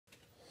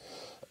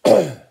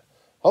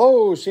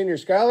Hello, senior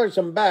scholars.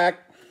 I'm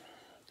back.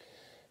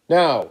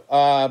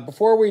 Now,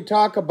 before we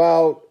talk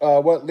about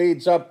what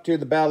leads up to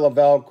the Battle of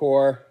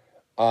Valcour,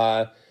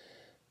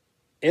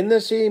 in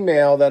this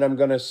email that I'm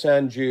going to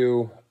send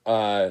you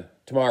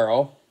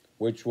tomorrow,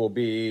 which will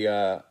be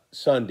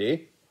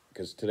Sunday,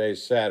 because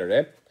today's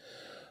Saturday,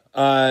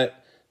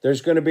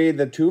 there's going to be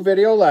the 2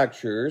 video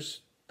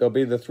lectures. There'll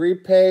be the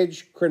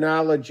 3-page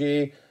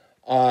chronology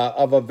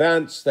of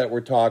events that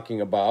we're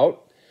talking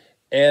about.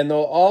 And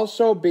there'll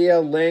also be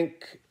a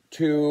link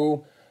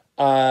to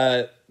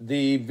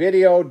the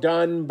video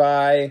done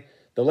by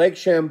the Lake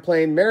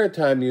Champlain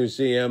Maritime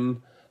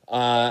Museum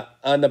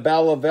on the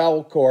Battle of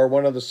Valcour,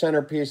 one of the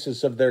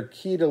centerpieces of their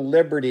Key to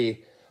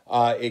Liberty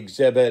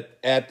exhibit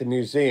at the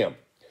museum.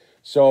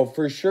 So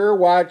for sure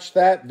watch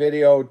that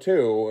video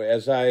too.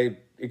 As I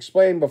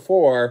explained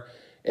before,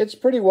 it's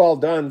pretty well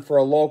done for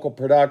a local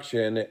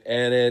production,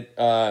 and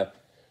it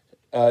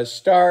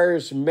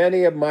stars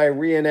many of my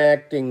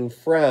reenacting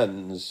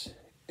friends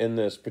in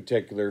this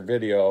particular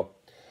video,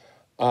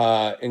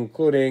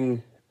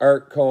 including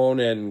Art Cohn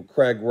and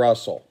Craig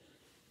Russell,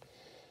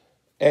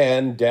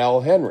 and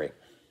Dal Henry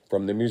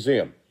from the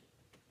museum.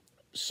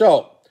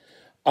 So,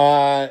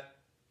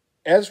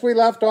 as we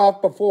left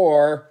off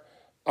before,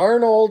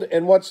 Arnold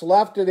and what's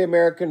left of the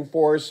American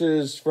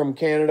forces from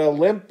Canada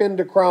limp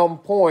into Crown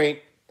Point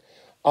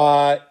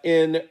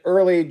in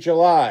early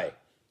July.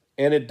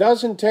 And it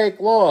doesn't take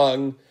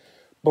long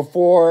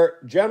before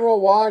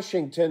General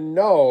Washington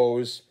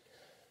knows,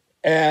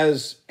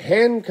 as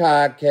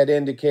Hancock had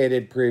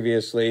indicated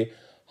previously,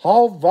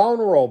 how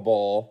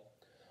vulnerable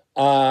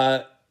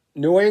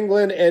New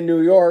England and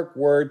New York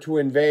were to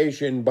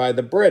invasion by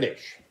the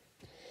British.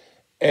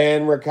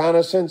 And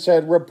reconnaissance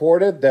had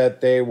reported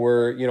that they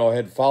were,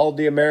 had followed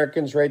the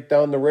Americans right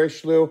down the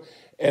Richelieu,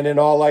 and in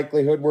all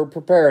likelihood were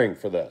preparing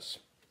for this.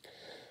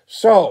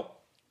 So,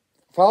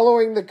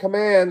 following the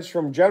commands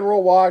from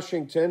General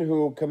Washington,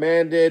 who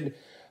commanded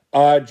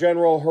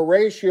General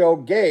Horatio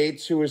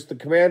Gates, who was the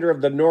commander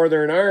of the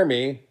Northern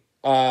Army,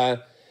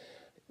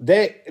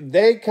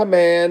 they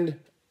command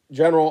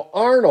General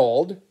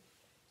Arnold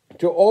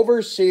to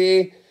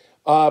oversee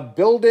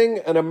building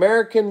an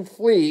American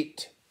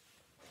fleet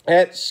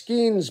at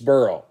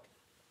Skenesborough.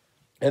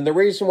 And the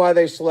reason why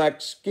they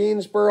select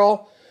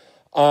Skenesborough,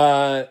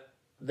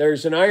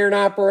 there's an iron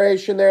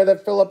operation there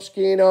that Philip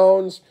Skene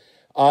owns.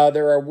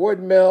 There are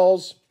wood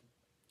mills,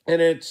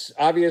 and it's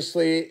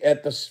obviously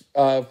at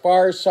the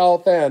far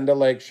south end of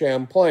Lake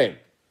Champlain.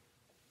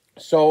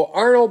 So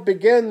Arnold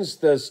begins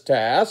this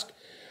task.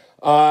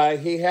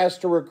 He has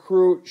to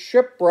recruit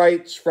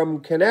shipwrights from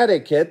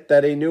Connecticut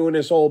that he knew in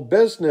his old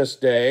business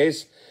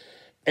days,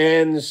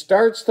 and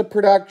starts the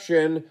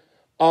production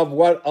of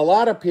what a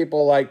lot of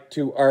people like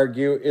to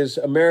argue is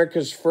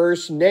America's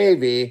first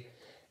navy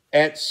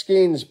at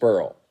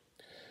Skenesborough.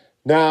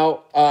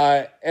 Now,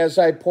 as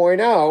I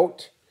point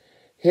out,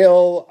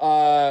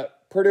 he'll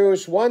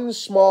produce one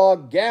small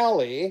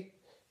galley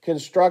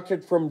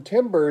constructed from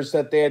timbers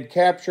that they had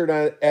captured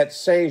at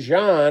Saint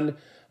Jean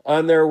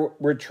on their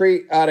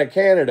retreat out of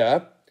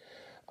Canada.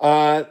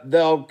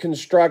 They'll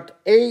construct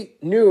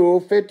 8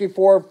 new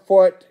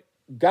 54-foot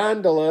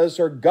gondolas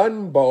or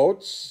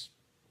gunboats,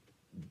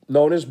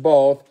 known as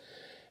both,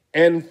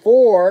 and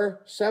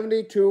 4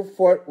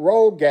 72-foot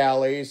row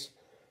galleys,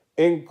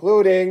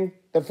 including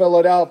the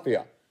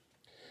Philadelphia.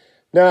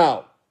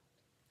 Now,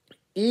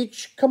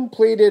 each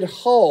completed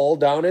hull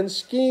down in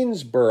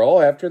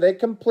Skenesborough, after they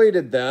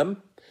completed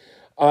them,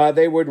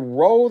 they would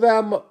row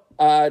them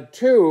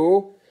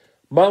to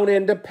Mount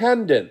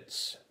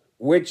Independence,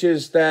 which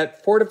is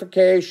that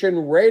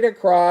fortification right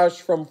across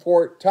from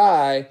Fort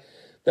Ty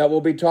that we'll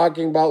be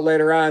talking about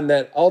later on,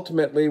 that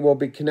ultimately will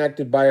be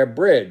connected by a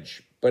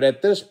bridge. But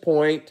at this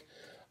point,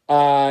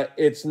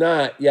 it's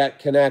not yet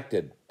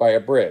connected by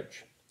a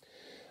bridge.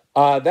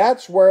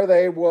 That's where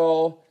they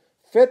will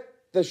fit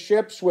the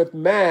ships with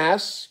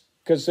masts,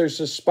 because there's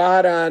a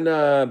spot on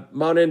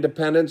Mount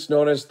Independence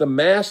known as the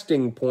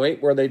masting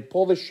point, where they'd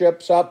pull the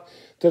ships up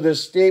to the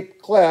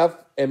steep cliff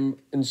and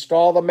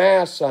install the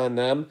masts on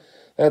them.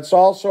 That's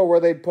also where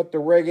they'd put the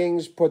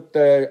riggings, put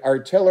the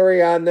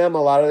artillery on them.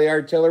 A lot of the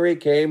artillery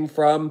came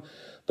from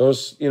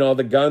those,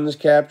 the guns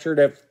captured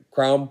at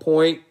Crown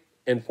Point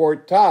and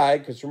Fort Ty,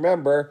 because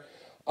remember,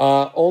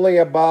 only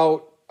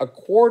about a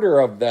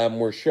quarter of them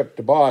were shipped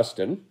to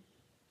Boston.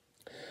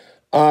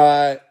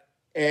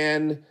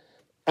 And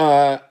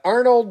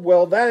Arnold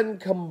will then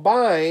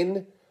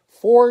combine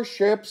 4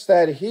 ships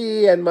that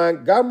he and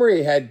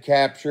Montgomery had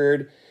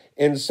captured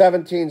in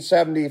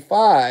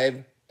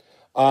 1775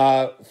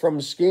 from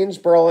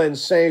Skenesborough and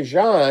Saint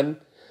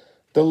Jean: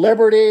 the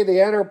Liberty, the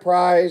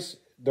Enterprise,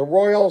 the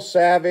Royal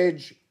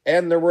Savage,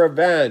 and the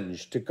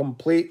Revenge, to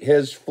complete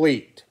his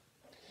fleet.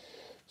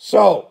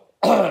 So,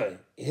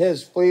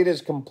 his fleet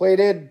is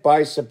completed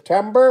by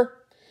September.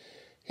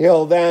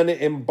 He'll then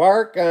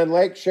embark on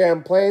Lake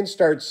Champlain,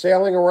 start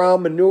sailing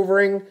around,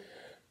 maneuvering,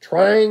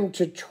 trying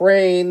to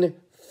train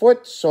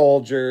foot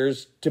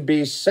soldiers to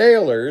be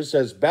sailors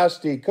as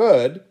best he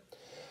could.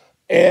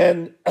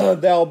 And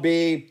they'll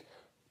be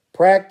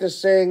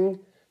practicing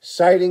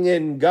sighting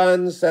in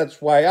guns.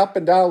 That's why up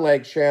and down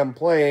Lake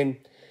Champlain,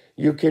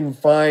 you can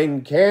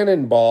find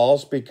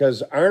cannonballs,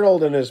 because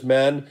Arnold and his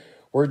men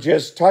were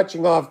just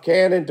touching off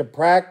cannon to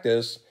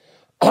practice.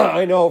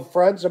 I know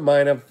friends of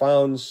mine have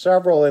found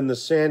several in the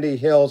sandy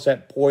hills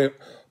at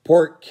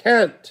Port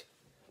Kent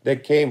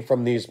that came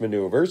from these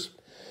maneuvers.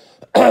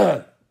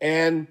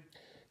 And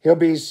he'll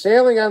be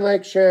sailing on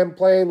Lake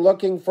Champlain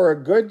looking for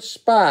a good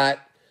spot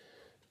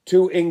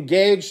to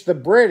engage the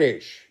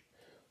British,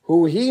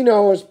 who he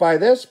knows by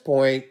this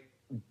point,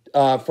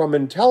 from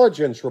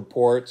intelligence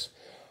reports,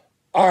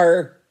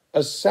 are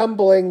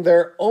assembling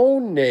their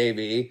own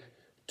navy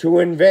to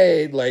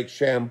invade Lake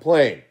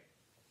Champlain.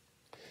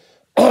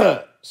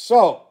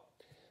 So,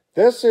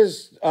 this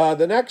is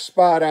the next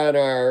spot on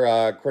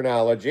our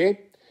chronology.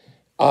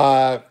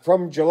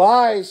 From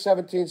July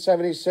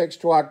 1776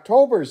 to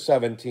October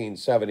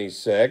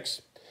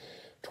 1776,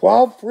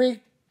 12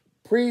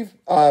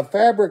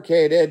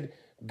 prefabricated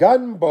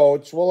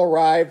gunboats will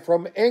arrive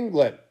from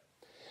England.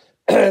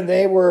 And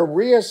they were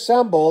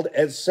reassembled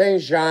at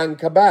Saint-Jean,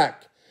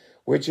 Quebec,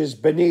 which is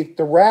beneath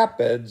the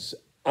rapids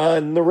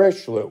on the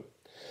Richelieu.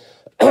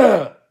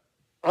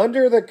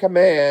 Under the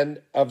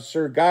command of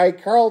Sir Guy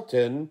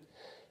Carleton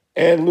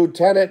and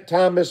Lieutenant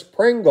Thomas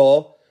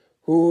Pringle,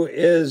 who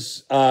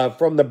is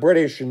from the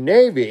British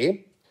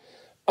Navy,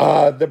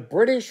 the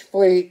British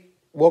fleet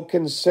will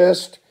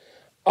consist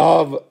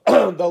of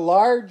the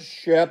large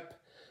ship,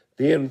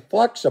 the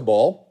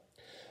Inflexible,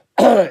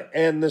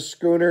 and the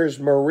schooners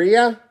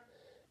Maria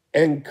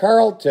and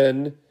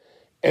Carleton,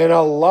 and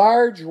a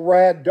large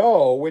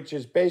radeau, which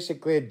is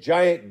basically a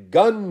giant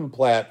gun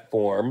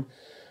platform,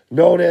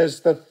 known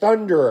as the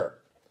Thunderer.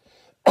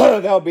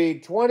 There'll be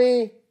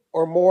 20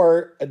 or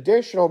more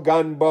additional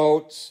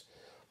gunboats,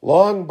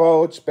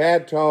 longboats,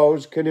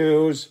 bateaus,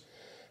 canoes.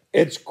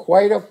 It's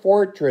quite a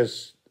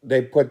fortress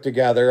they put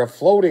together, a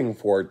floating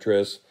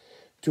fortress,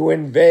 to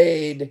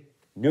invade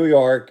New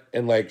York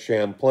and Lake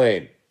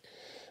Champlain.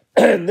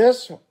 And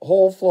this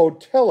whole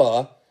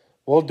flotilla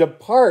will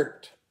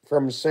depart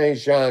from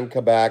Saint-Jean,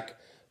 Quebec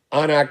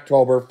on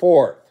October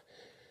 4th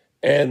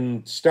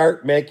and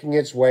start making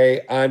its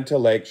way onto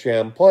Lake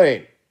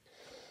Champlain.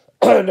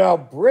 Now,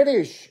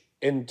 British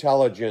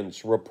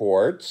intelligence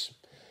reports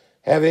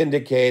have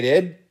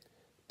indicated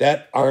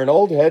that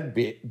Arnold had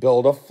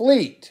built a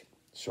fleet,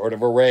 sort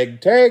of a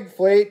ragtag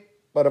fleet,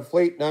 but a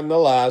fleet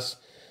nonetheless,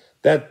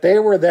 that they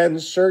were then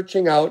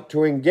searching out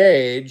to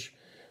engage,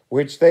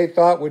 which they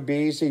thought would be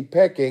easy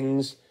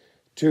pickings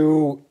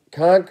to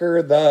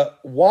conquer the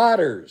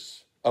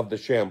waters of the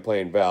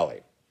Champlain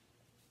Valley.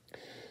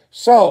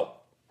 So,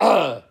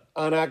 on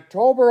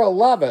October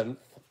 11th,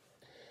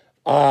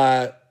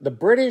 the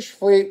British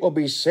fleet will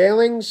be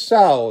sailing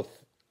south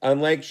on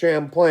Lake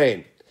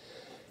Champlain.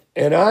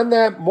 And on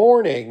that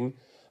morning,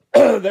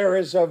 there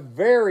is a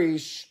very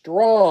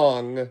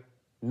strong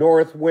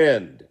north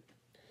wind,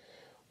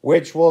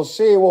 which we'll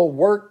see will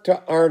work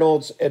to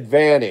Arnold's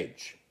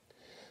advantage.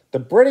 The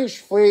British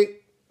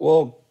fleet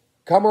will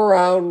come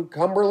around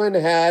Cumberland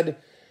Head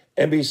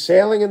and be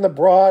sailing in the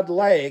broad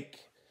lake,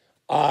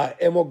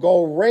 and will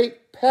go right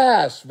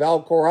past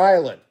Valcour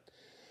Island.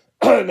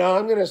 Now,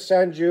 I'm going to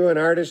send you an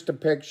artist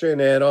depiction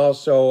and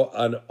also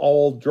an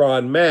old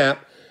drawn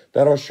map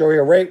that'll show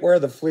you right where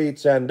the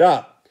fleets end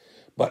up.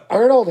 But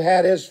Arnold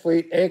had his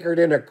fleet anchored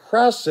in a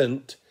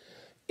crescent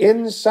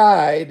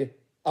inside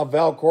of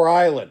Valcour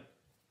Island,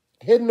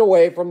 hidden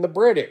away from the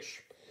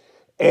British.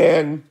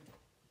 And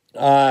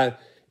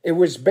it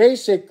was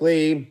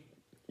basically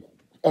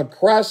a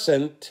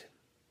crescent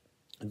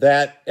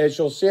that, as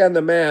you'll see on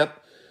the map,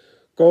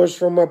 goes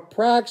from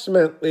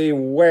approximately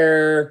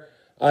where,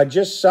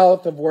 just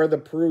south of where the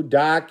Peru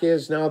dock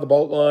is now, the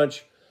boat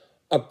launch,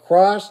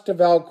 across to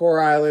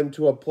Valcour Island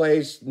to a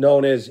place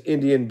known as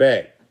Indian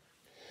Bay.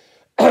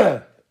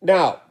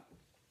 Now,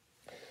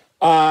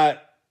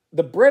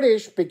 the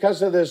British,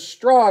 because of this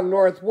strong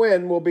north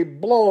wind, will be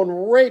blown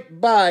right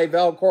by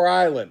Valcour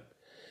Island.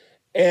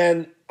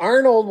 And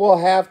Arnold will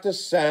have to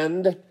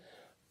send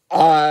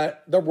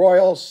the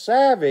Royal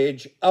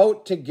Savage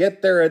out to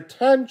get their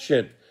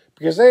attention,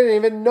 because they didn't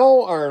even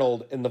know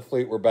Arnold and the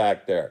fleet were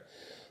back there.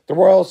 The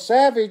Royal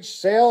Savage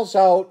sails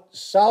out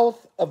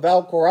south of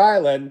Valcour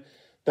Island.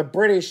 The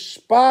British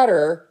spot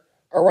her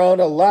around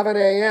 11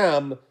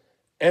 a.m.,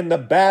 and the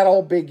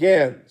battle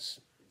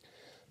begins.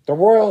 The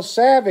Royal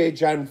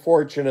Savage,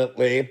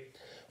 unfortunately,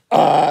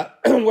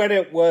 when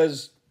it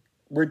was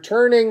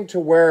returning to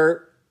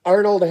where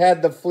Arnold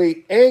had the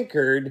fleet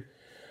anchored,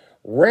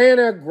 ran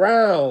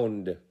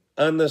aground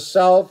on the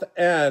south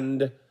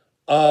end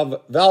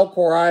of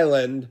Valcour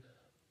Island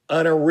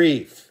on a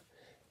reef.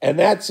 And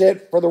that's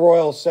it for the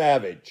Royal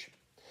Savage.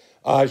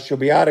 She'll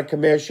be out of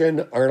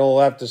commission. Arnold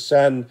will have to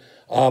send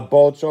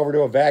boats over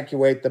to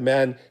evacuate the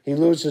men. He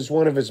loses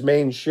one of his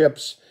main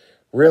ships,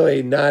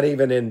 really not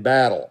even in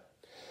battle.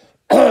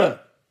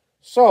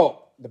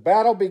 So, the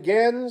battle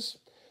begins.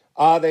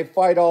 They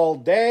fight all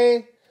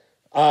day.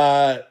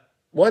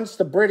 once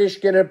the British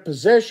get in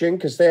position,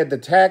 because they had to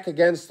tack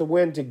against the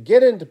wind to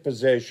get into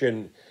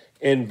position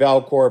in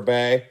Valcour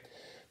Bay,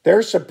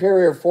 their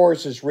superior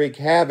forces wreak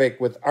havoc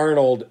with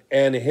Arnold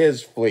and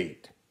his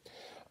fleet.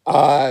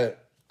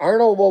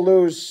 Arnold will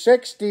lose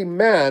 60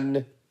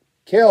 men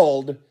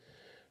killed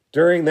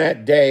during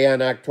that day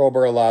on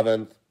October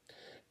 11th.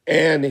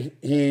 And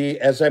he,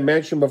 as I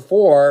mentioned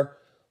before,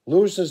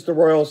 loses the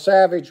Royal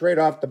Savage right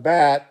off the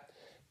bat.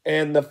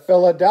 And the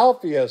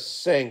Philadelphia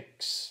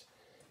sinks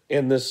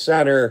in the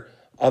center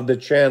of the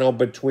channel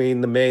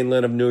between the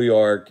mainland of New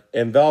York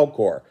and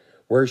Valcour,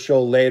 where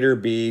she'll later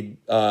be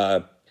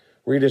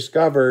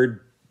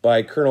rediscovered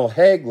by Colonel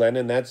Hagelin,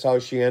 and that's how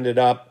she ended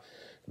up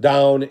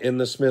down in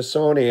the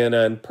Smithsonian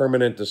on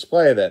permanent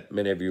display that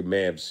many of you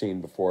may have seen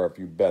before if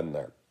you've been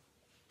there.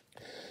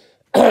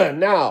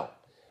 Now,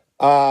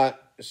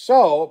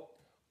 so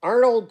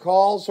Arnold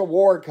calls a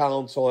war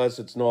council, as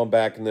it's known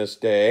back in this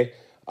day,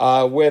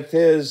 with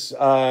his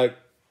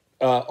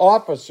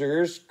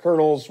officers,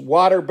 Colonels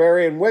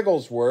Waterbury and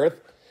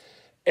Wigglesworth,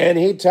 and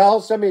he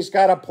tells them he's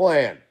got a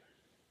plan.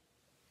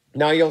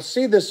 Now, you'll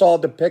see this all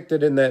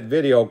depicted in that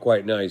video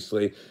quite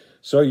nicely,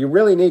 so you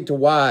really need to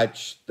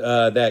watch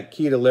that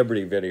Key to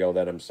Liberty video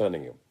that I'm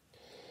sending you.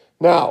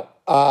 Now,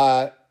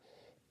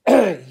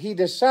 he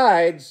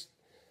decides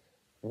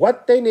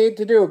what they need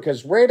to do,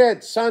 because right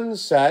at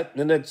sunset,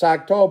 and it's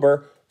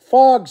October,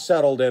 fog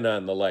settled in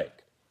on the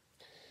lake.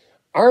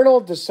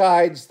 Arnold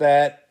decides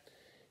that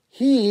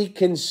he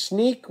can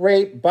sneak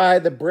right by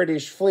the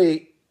British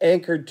fleet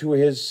anchored to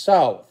his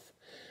south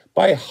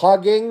by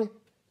hugging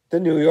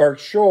the New York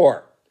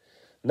shore.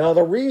 Now,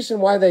 the reason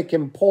why they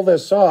can pull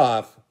this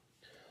off,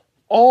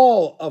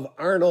 all of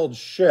Arnold's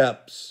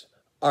ships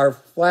are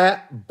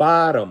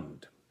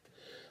flat-bottomed.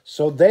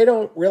 So they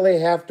don't really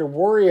have to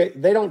worry.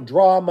 They don't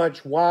draw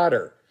much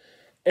water.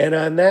 And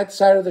on that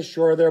side of the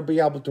shore, they'll be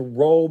able to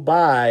row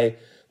by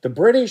the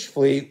British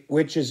fleet,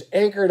 which is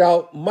anchored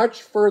out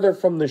much further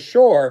from the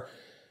shore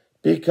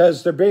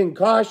because they're being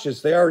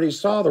cautious. They already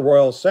saw the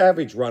Royal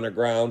Savage run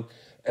aground,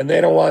 and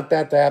they don't want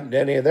that to happen to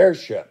any of their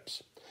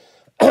ships.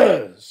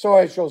 So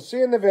as you'll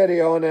see in the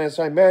video, and as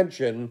I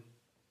mentioned,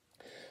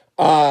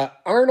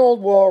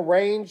 Arnold will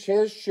arrange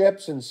his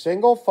ships in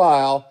single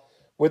file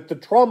with the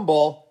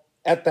Trumbull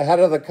at the head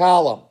of the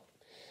column.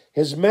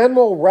 His men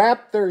will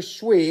wrap their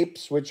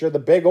sweeps, which are the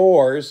big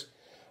oars,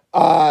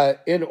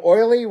 in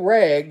oily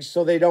rags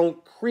so they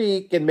don't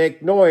creak and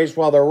make noise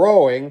while they're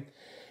rowing.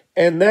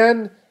 And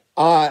then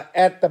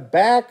at the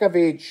back of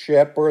each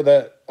ship, or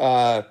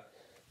the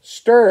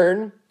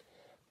stern,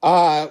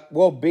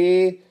 will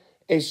be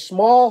a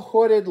small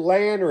hooded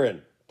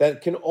lantern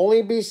that can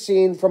only be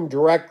seen from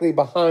directly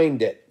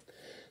behind it.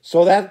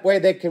 So that way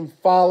they can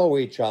follow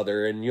each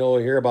other, and you'll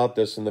hear about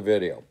this in the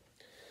video.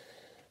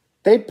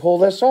 They pull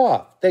this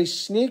off. They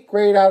sneak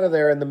right out of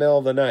there in the middle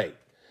of the night.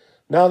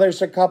 Now,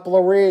 there's a couple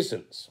of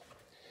reasons.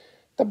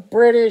 The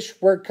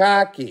British were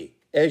cocky,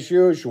 as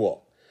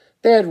usual.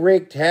 They had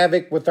wreaked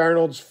havoc with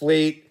Arnold's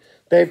fleet.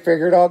 They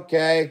figured,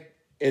 okay,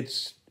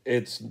 it's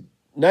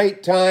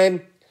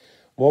nighttime.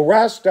 We'll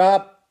rest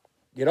up,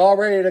 get all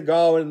ready to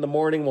go, and in the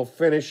morning we'll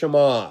finish them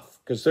off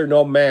because they're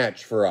no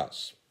match for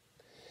us.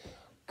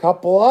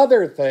 Couple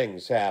other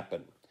things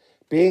happen.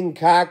 Being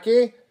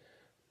cocky,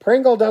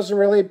 Pringle doesn't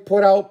really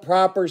put out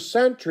proper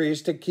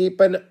sentries to keep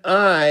an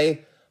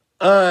eye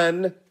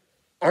on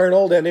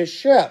Arnold and his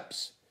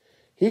ships.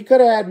 He could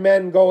have had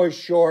men go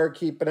ashore,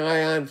 keep an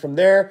eye on from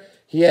there.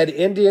 He had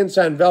Indians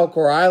on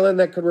Valcour Island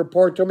that could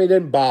report to him. He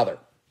didn't bother.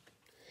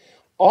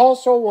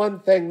 Also, one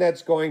thing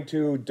that's going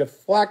to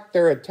deflect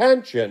their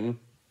attention,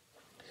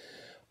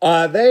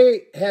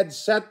 they had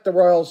set the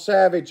Royal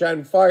Savage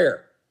on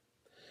fire.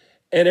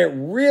 And it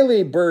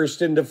really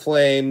burst into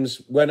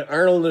flames when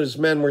Arnold and his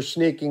men were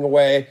sneaking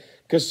away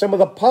because some of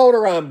the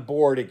powder on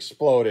board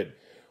exploded,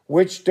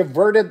 which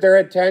diverted their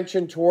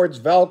attention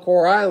towards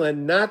Valcour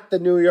Island, not the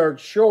New York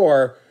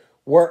shore,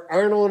 where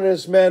Arnold and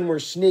his men were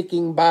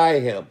sneaking by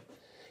him.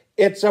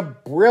 It's a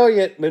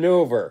brilliant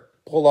maneuver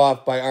pulled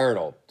off by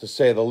Arnold, to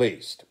say the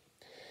least.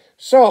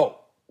 So,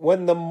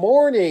 when the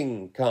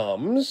morning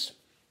comes,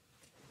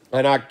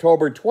 on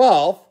October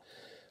 12th,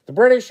 the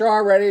British are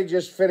all ready to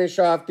just finish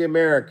off the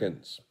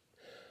Americans.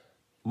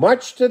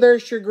 Much to their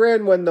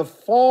chagrin, when the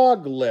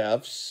fog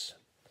lifts,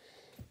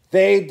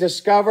 they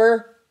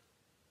discover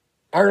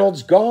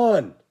Arnold's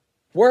gone.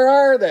 Where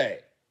are they?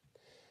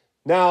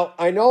 Now,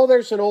 I know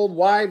there's an old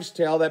wives'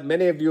 tale that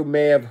many of you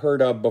may have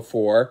heard of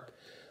before.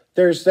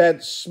 There's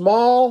that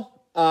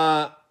small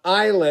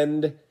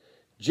island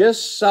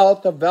just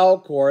south of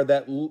Valcour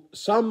that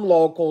some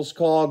locals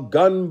call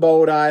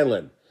Gunboat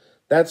Island.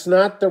 That's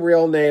not the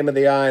real name of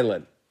the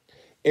island.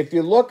 If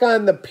you look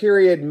on the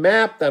period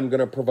map that I'm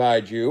going to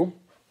provide you,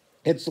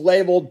 it's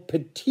labeled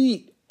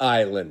Petite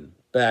Island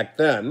back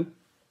then.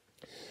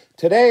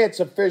 Today, its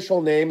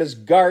official name is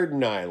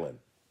Garden Island.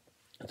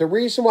 The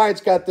reason why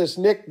it's got this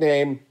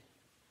nickname,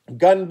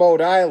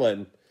 Gunboat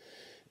Island,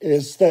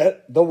 is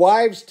that the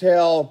wives'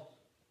 tale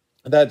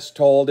that's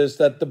told is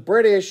that the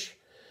British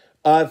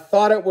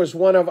thought it was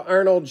one of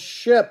Arnold's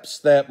ships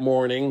that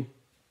morning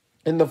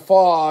in the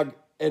fog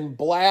and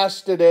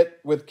blasted it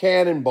with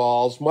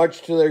cannonballs,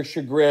 much to their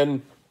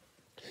chagrin,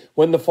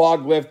 when the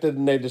fog lifted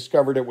and they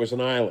discovered it was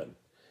an island.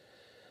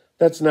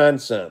 That's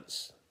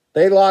nonsense.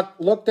 They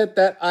looked at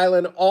that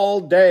island all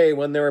day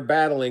when they were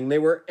battling. They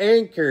were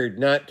anchored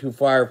not too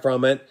far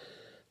from it.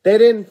 They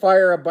didn't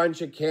fire a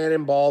bunch of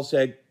cannonballs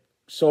at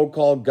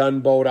so-called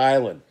Gunboat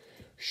Island.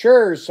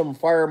 Sure, some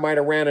fire might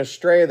have ran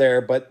astray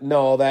there, but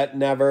no, that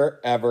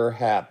never, ever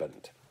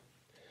happened.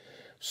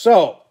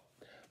 So,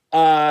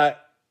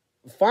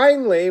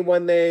 finally,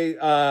 when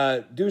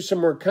they do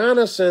some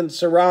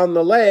reconnaissance around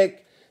the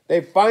lake,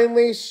 they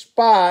finally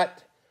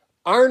spot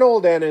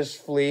Arnold and his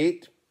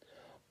fleet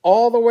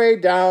all the way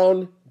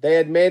down. They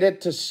had made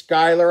it to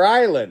Schuyler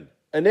Island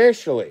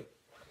initially,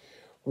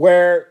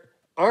 where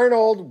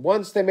Arnold,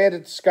 once they made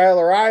it to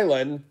Schuyler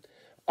Island,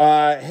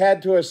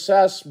 had to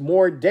assess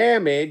more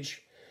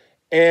damage,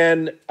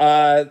 and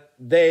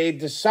they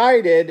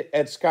decided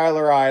at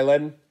Schuyler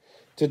Island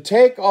to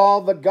take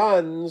all the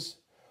guns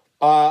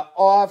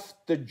off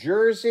the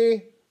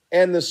Jersey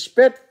and the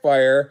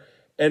Spitfire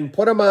and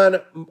put them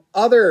on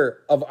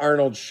other of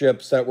Arnold's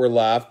ships that were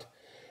left.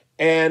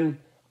 And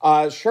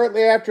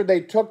shortly after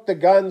they took the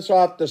guns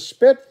off the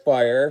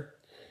Spitfire,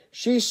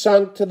 she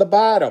sunk to the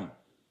bottom.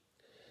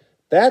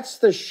 That's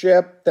the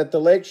ship that the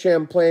Lake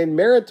Champlain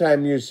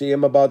Maritime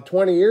Museum about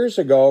 20 years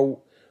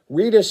ago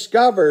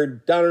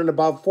rediscovered down in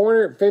about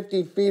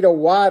 450 feet of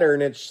water,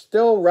 and it's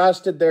still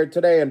rested there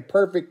today in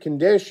perfect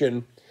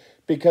condition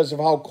because of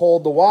how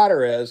cold the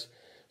water is.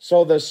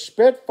 So the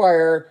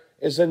Spitfire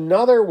is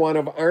another one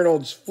of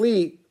Arnold's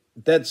fleet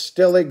that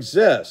still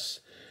exists.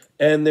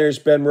 And there's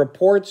been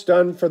reports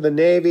done for the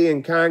Navy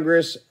and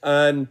Congress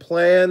on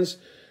plans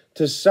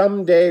to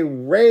someday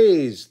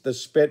raise the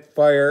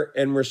Spitfire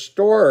and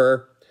restore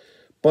her,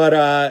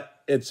 but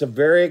it's a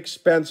very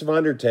expensive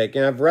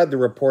undertaking. I've read the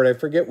report. I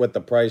forget what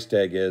the price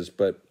tag is,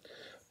 but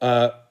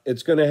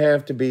it's going to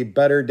have to be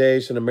better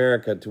days in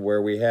America to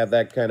where we have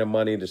that kind of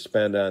money to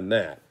spend on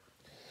that.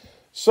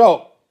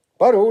 So,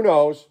 but who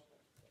knows?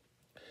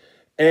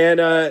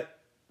 And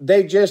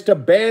they just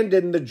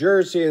abandoned the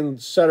Jersey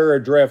and set her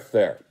adrift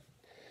there.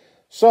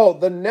 So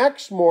the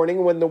next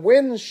morning, when the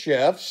wind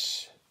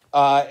shifts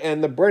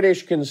and the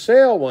British can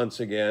sail once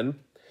again,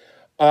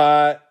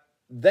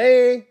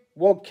 they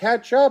will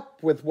catch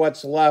up with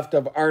what's left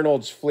of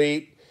Arnold's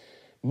fleet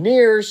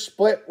near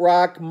Split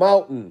Rock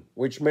Mountain,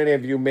 which many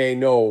of you may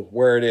know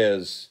where it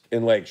is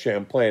in Lake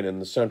Champlain, in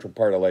the central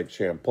part of Lake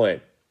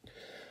Champlain.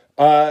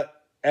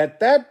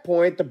 At that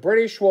point, the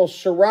British will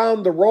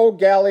surround the rogue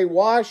galley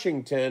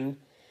Washington,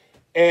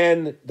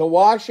 and the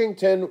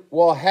Washington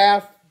will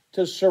have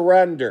to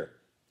surrender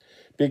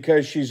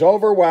because she's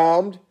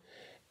overwhelmed.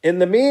 In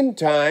the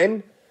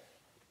meantime,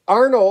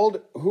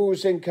 Arnold,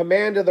 who's in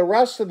command of the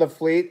rest of the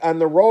fleet on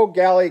the rogue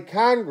galley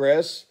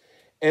Congress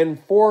and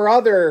 4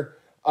 other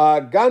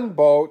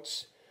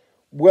gunboats,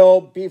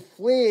 will be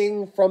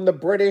fleeing from the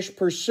British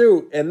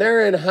pursuit. And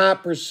they're in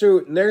hot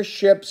pursuit, and their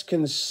ships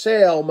can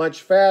sail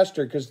much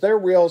faster because they're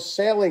real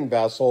sailing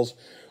vessels,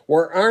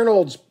 where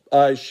Arnold's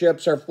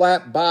ships are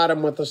flat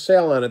bottom with a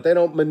sail on it. They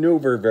don't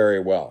maneuver very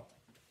well.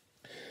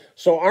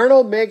 So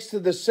Arnold makes the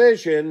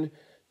decision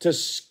to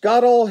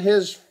scuttle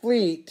his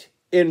fleet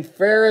in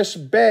Ferris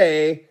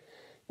Bay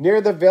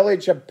near the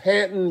village of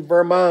Panton,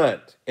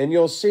 Vermont. And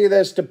you'll see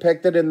this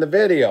depicted in the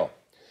video.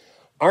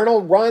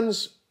 Arnold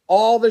runs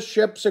all the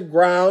ships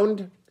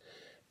aground,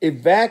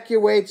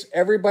 evacuates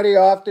everybody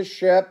off the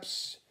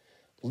ships,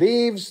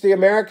 leaves the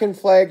American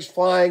flags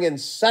flying, and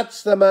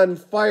sets them on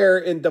fire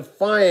in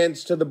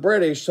defiance to the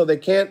British so they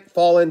can't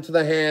fall into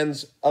the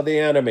hands of the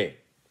enemy.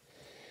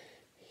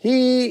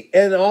 He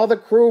and all the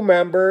crew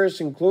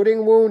members,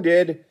 including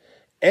wounded,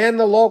 and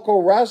the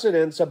local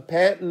residents of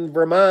Panton,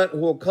 Vermont, who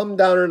will come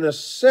down and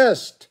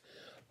assist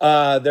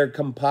their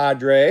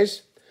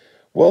compadres,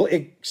 will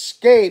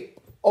escape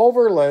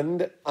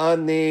overland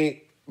on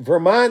the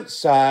Vermont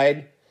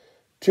side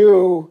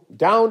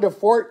down to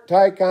Fort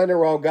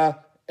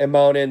Ticonderoga and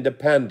Mount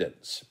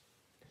Independence.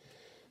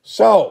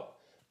 So,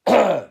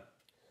 4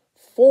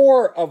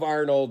 of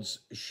Arnold's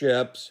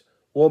ships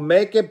will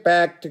make it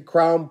back to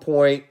Crown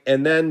Point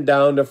and then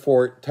down to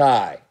Fort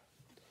Ty.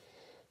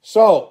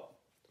 So,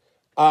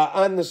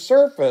 on the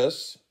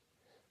surface,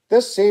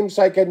 this seems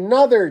like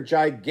another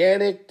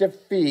gigantic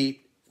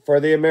defeat for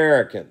the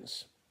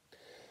Americans.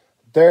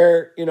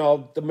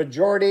 The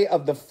majority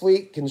of the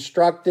fleet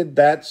constructed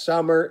that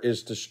summer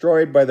is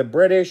destroyed by the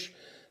British.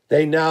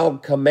 They now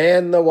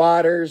command the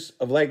waters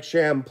of Lake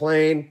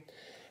Champlain,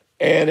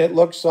 and it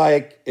looks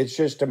like it's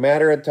just a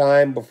matter of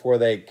time before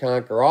they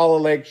conquer all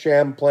of Lake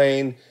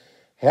Champlain,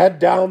 head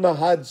down the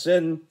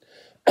Hudson,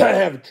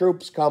 have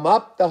troops come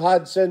up the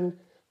Hudson,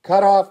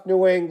 cut off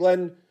New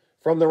England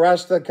from the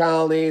rest of the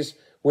colonies,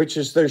 which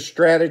is their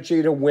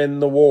strategy to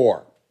win the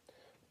war.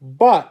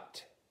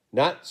 But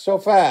not so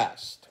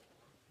fast.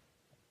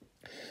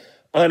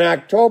 On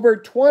October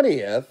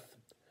 20th,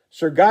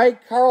 Sir Guy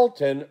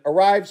Carleton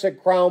arrives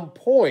at Crown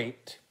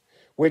Point,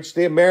 which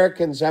the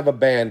Americans have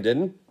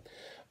abandoned,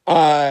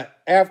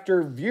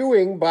 after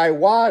viewing by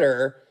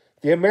water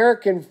the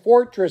American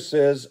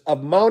fortresses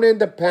of Mount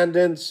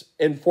Independence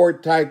and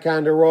Fort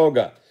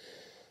Ticonderoga.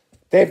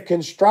 They've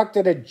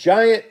constructed a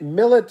giant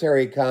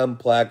military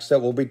complex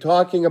that we'll be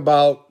talking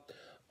about,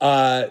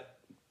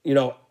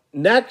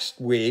 next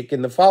week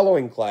in the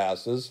following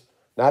classes,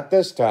 not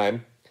this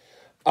time,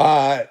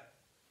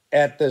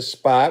 at this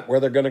spot where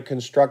they're going to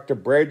construct a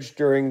bridge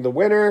during the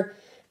winter,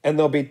 and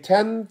there'll be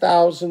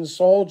 10,000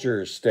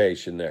 soldiers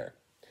stationed there.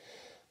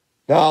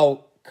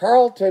 Now,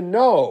 Carleton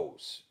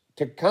knows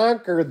to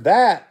conquer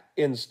that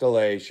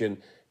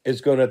installation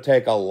is going to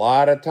take a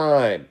lot of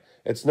time.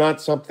 It's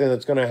not something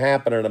that's going to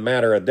happen in a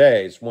matter of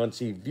days once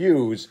he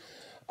views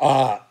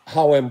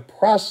how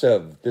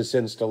impressive this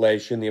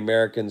installation the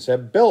Americans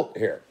have built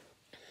here.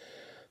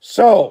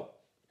 So,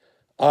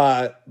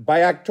 by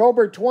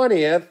October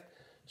 20th,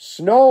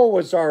 snow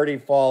was already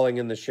falling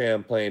in the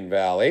Champlain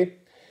Valley,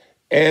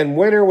 and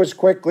winter was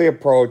quickly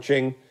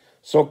approaching,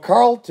 so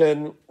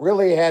Carleton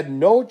really had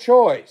no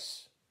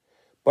choice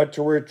but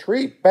to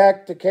retreat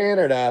back to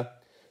Canada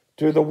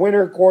to the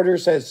winter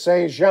quarters at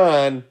Saint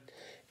Jean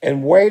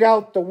and wait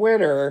out the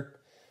winter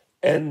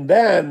and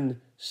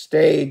then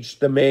stage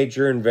the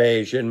major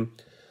invasion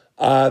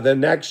the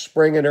next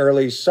spring and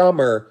early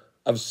summer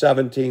of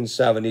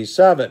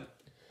 1777,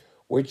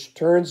 which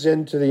turns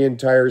into the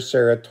entire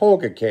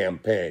Saratoga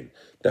campaign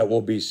that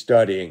we'll be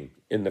studying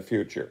in the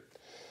future.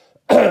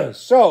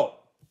 So,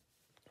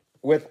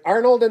 with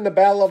Arnold in the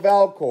Battle of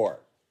Valcour,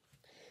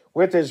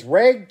 with his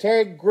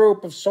ragtag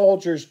group of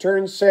soldiers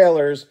turned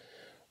sailors,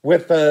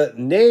 with the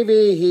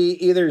Navy, he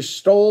either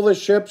stole the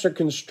ships or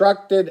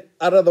constructed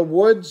out of the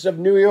woods of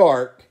New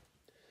York,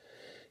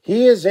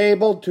 he is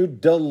able to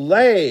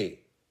delay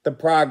the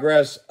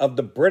progress of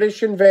the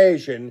British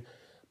invasion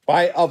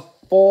by a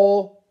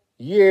full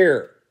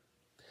year.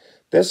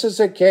 This is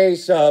a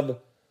case of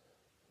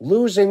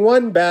losing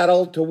one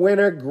battle to win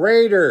a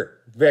greater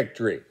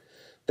victory.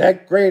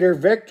 That greater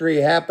victory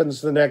happens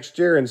the next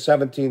year in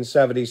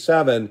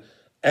 1777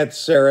 at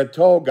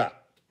Saratoga.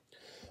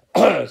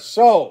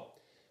 So,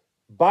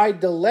 by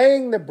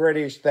delaying the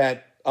British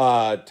that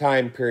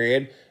time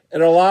period,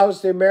 it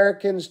allows the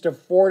Americans to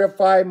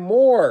fortify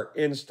more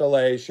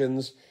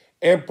installations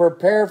and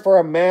prepare for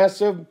a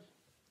massive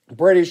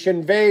British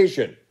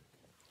invasion,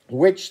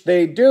 which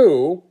they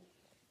do,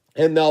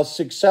 and they'll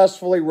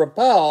successfully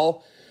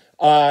repel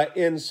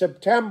in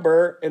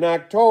September and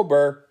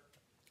October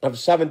of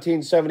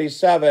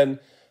 1777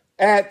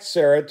 at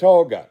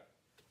Saratoga.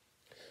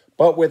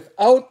 But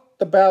without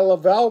the Battle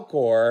of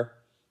Valcour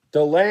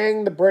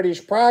delaying the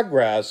British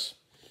progress,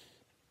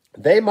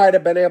 they might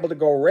have been able to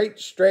go right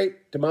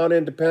straight to Mount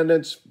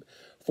Independence,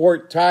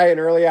 Fort Ty in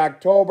early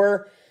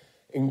October,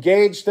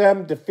 engage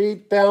them,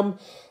 defeat them,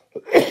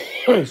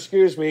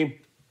 excuse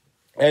me,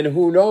 and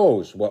who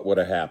knows what would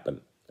have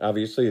happened.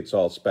 Obviously, it's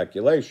all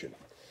speculation.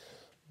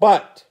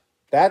 But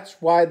that's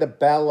why the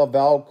Battle of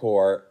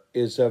Valcour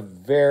is a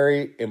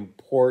very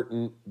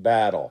important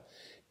battle,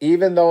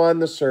 even though on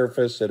the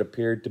surface it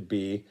appeared to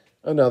be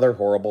another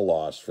horrible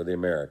loss for the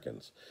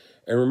Americans.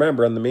 And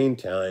remember, in the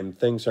meantime,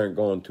 things aren't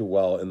going too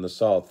well in the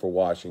South for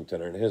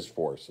Washington and his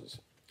forces.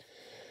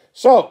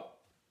 So,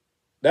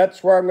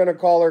 that's where I'm going to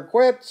call her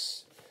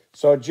quits.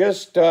 So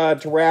just to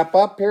wrap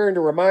up here and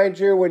to remind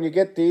you, when you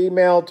get the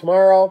email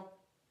tomorrow,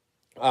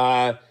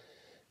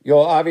 you'll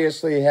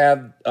obviously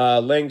have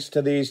links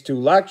to these two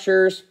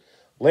lectures,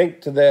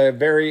 link to the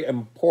very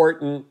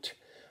important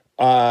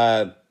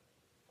Key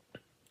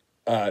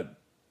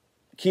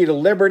to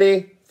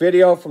Liberty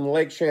video from the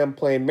Lake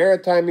Champlain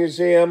Maritime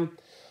Museum.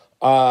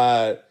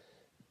 I'll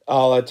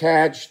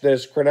attach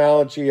this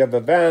chronology of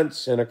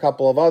events and a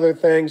couple of other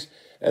things,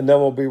 and then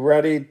we'll be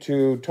ready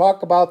to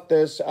talk about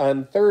this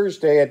on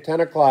Thursday at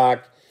 10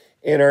 o'clock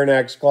in our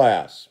next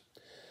class.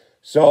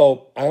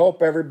 So I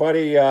hope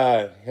everybody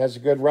has a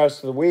good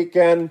rest of the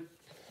weekend.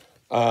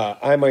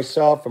 I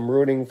myself am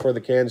rooting for the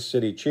Kansas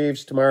City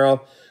Chiefs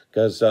tomorrow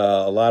because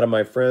a lot of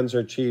my friends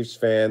are Chiefs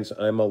fans.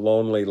 I'm a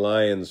lonely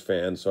Lions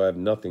fan, so I have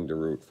nothing to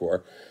root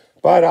for.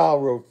 But I'll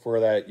root for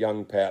that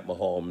young Pat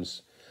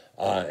Mahomes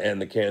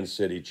and the Kansas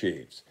City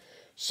Chiefs.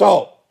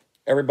 So,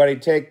 everybody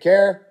take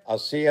care. I'll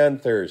see you on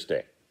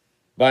Thursday.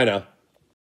 Bye now.